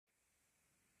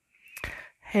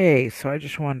Hey, so I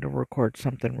just wanted to record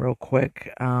something real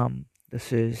quick.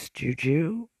 This is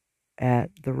Juju at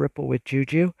the Ripple with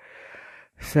Juju.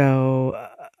 So,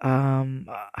 I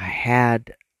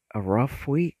had a rough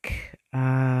week.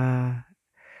 It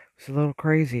was a little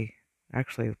crazy,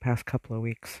 actually, the past couple of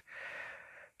weeks.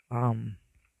 Um,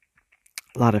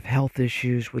 a lot of health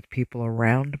issues with people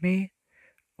around me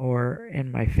or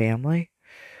in my family.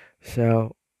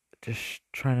 So, just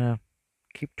trying to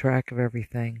keep track of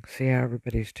everything, see how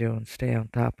everybody's doing, stay on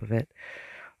top of it.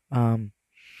 Um,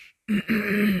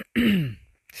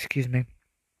 Excuse me.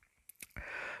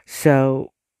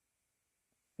 So,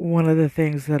 one of the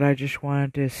things that I just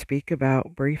wanted to speak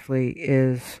about briefly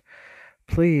is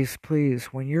please, please,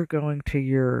 when you're going to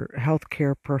your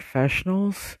healthcare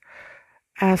professionals,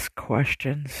 ask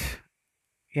questions.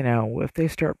 If they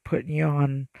start putting you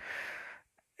on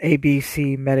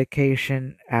ABC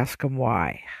medication, ask them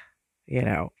why. You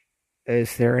know,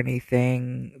 is there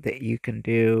anything that you can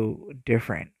do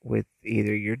different with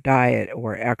either your diet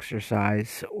or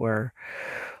exercise or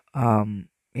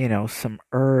some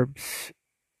herbs.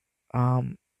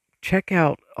 Um, Check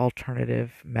out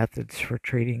alternative methods for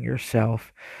treating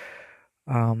yourself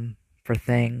for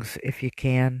things if you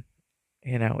can.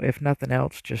 If nothing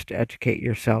else, just educate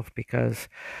yourself because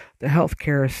the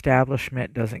healthcare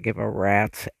establishment doesn't give a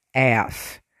rat's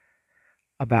ass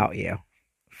about you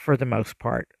for the most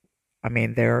part. I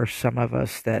mean, there are some of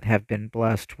us that have been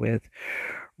blessed with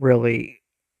really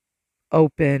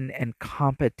open and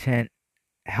competent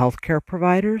healthcare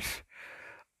providers.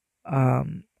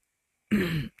 Um,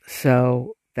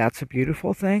 So that's a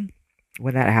beautiful thing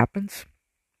when that happens.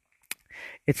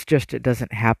 It's just it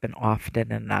doesn't happen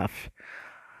often enough.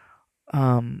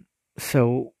 Um,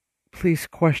 so please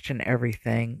question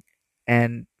everything.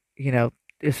 And, you know,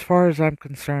 as far as I'm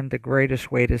concerned, the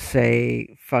greatest way to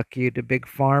say fuck you to Big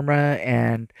Pharma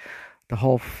and the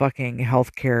whole fucking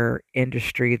healthcare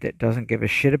industry that doesn't give a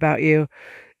shit about you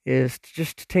is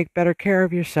just to take better care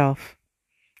of yourself.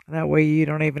 That way you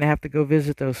don't even have to go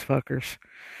visit those fuckers.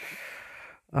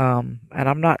 And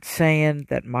I'm not saying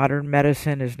that modern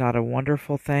medicine is not a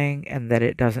wonderful thing and that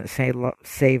it doesn't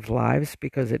save lives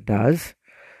because it does.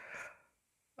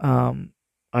 Um,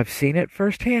 I've seen it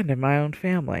firsthand in my own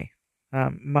family.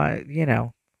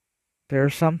 There are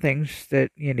some things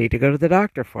that you need to go to the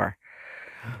doctor for.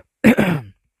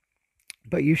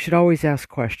 But you should always ask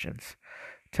questions.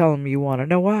 Tell them you want to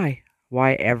know why.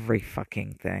 Why every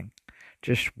fucking thing.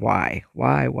 Just why.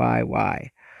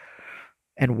 Why?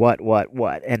 And what,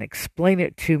 and explain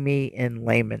it to me in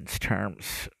layman's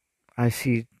terms. I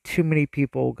see too many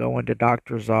people go into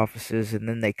doctors' offices and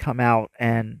then they come out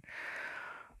and,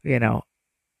 you know,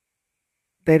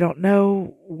 they don't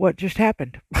know what just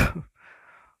happened.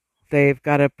 They've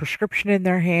got a prescription in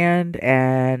their hand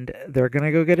and they're going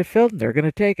to go get it filled and they're going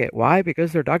to take it. Why?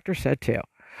 Because their doctor said to.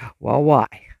 Well, why?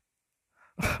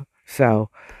 So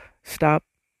stop.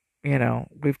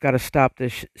 We've got to stop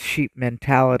this sheep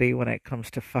mentality when it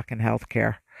comes to fucking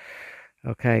healthcare.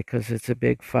 Okay, because it's a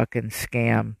big fucking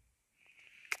scam.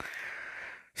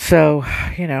 So,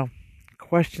 you know,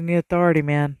 question the authority,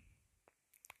 man.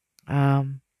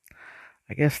 Um,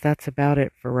 I guess that's about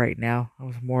it for right now. It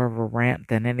was more of a rant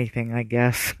than anything, I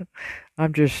guess.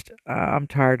 I'm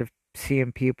tired of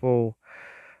seeing people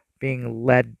being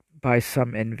led by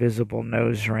some invisible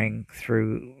nose ring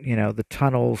through, the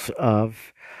tunnels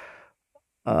of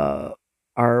uh,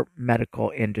 our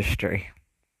medical industry,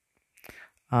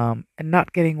 and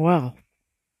not getting well.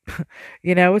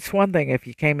 It's one thing if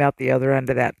you came out the other end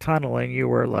of that tunnel and you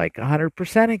were like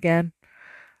 100% again,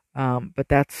 but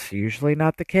that's usually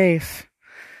not the case.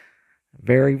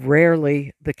 Very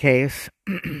rarely the case.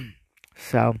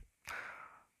 So,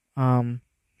 um,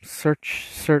 search,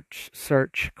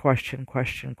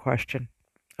 question.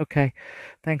 Okay.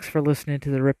 Thanks for listening to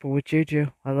The Ripple with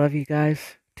Juju. I love you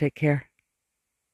guys. Take care.